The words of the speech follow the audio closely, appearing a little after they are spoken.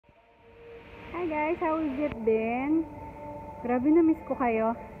Hi guys, how has it been? Grabe na miss ko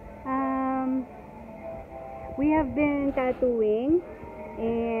kayo. We have been tattooing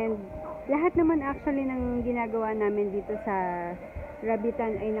and lahat naman actually ng ginagawa namin dito sa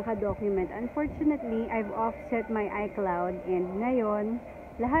Rabitan ay naka-document. Unfortunately, I've offset my iCloud and ngayon,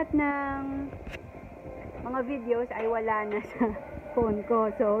 lahat ng mga videos ay wala na sa phone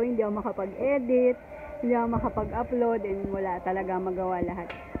ko. So, hindi ako makapag-edit, hindi ako makapag-upload, and wala talaga magawa lahat.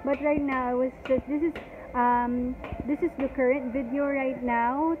 But right now, this is the current video right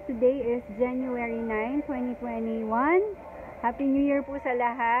now. Today is January 9, 2021. Happy New Year po sa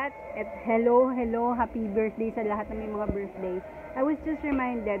lahat. At hello, happy birthday sa lahat ng may mga birthday. I was just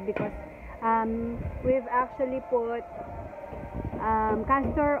reminded because we've actually put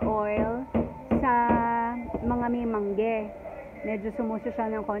castor oil sa mga may mangge. Medyo sumuso siya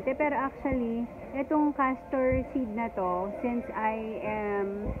ng konti. Pero actually, itong castor seed na to, since I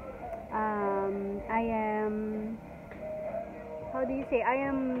am how do you say? I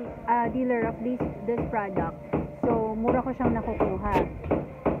am a dealer of this product. So, mura ko siyang nakukuha.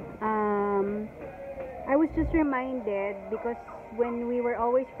 I was just reminded because when we were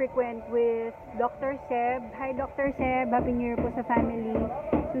always frequent with Dr. Seb. Hi Dr. Seb, Happy New Year po sa family.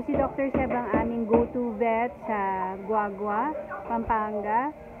 So si Dr. Seb ang aming go-to vet sa Guagua,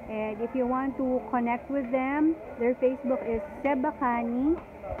 Pampanga. And if you want to connect with them, their Facebook is Sebacani.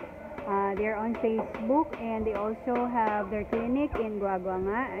 They're on Facebook and they also have their clinic in Guagua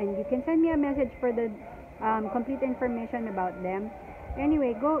nga. And you can send me a message for the complete information about them.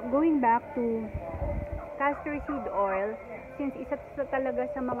 Anyway, going back to castor seed oil, since isa talaga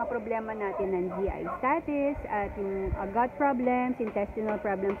sa mga problema natin ng GI status at yung gut problems, intestinal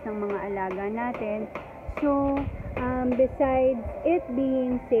problems ng mga alaga natin. So, besides it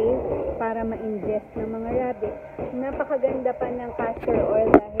being safe para ma-ingest ng mga rabbit, napakaganda pa ng castor oil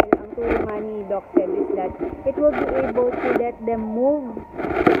dahil ang tulungan ni Doc said is that it will be able to let them move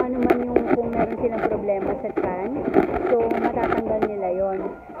kung ano man yung kung meron silang problema sa tiyan. So, matatanggal nila yon.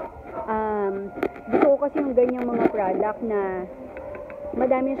 Gusto ko kasi yung ganyang mga product na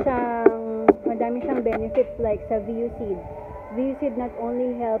madami siyang benefits like sa VU-seed. VU-seed not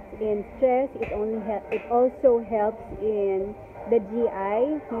only helps in stress, it also helps in the GI,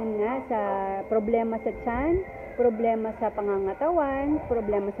 yun nga, sa problema sa tiyan, problema sa pangangatawan,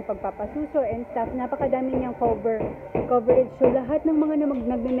 problema sa pagpapasuso and stuff. Napakadami niyang coverage. So lahat ng mga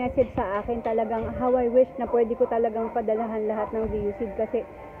nagme-message sa akin talagang how I wish na pwede ko talagang padalahan lahat ng VU-seed kasi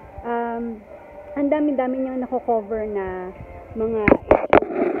ang dami-dami niyang nako-cover na mga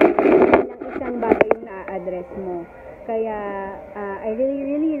issues ng isang bagay yung na-address mo. Kaya I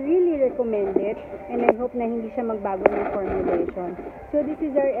really recommend it and I hope na hindi siya magbago ng formulation. So this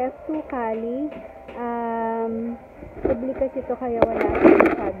is our F2 Kali. Publikas ito kaya wala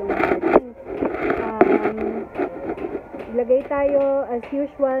masyadong markings. Lagay tayo as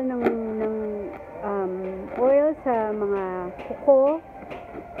usual ng oil sa mga kuko,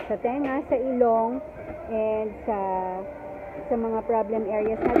 sa tenga, sa ilong, and sa mga problem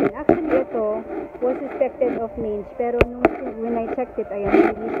areas natin. Actually, ito was suspected of mange, pero when I checked it,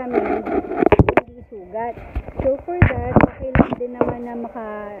 ayan, hindi siya mange, hindi sugat. So, for that, okay lang din naman na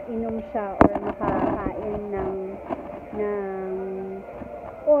makainom siya or makakain ng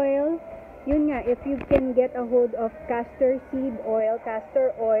oil. Yun nga, if you can get a hold of castor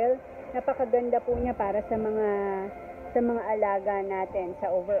oil, napakaganda po niya para sa mga alaga natin,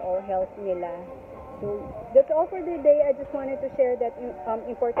 sa overall health nila. So, that's all for the day. I just wanted to share that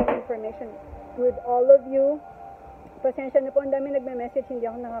important information with all of you. Pasensya na po, ang dami nagme-message, hindi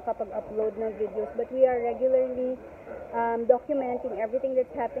ako nakakapag-upload ng videos. But we are regularly documenting everything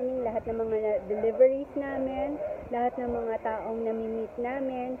that's happening, lahat ng mga deliveries namin, lahat ng mga taong nami-meet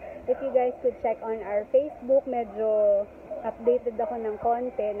namin. If you guys could check on our Facebook, medyo updated ako ng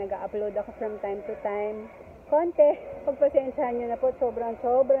konti, nag-upload ako from time to time. Konti, pagpasensyahan nyo na po, sobrang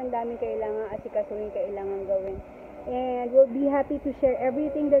daming kailangan asikasuhin, kailangan gawin. And we'll be happy to share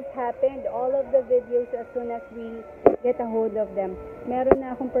everything that's happened, all of the videos as soon as we get a hold of them. Meron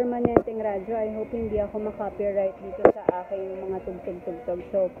na akong permanenteng radyo. I hope hindi ako makopyright dito sa aking mga tugtog-tugtog.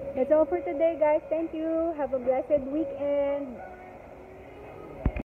 So, that's all for today guys. Thank you. Have a blessed weekend.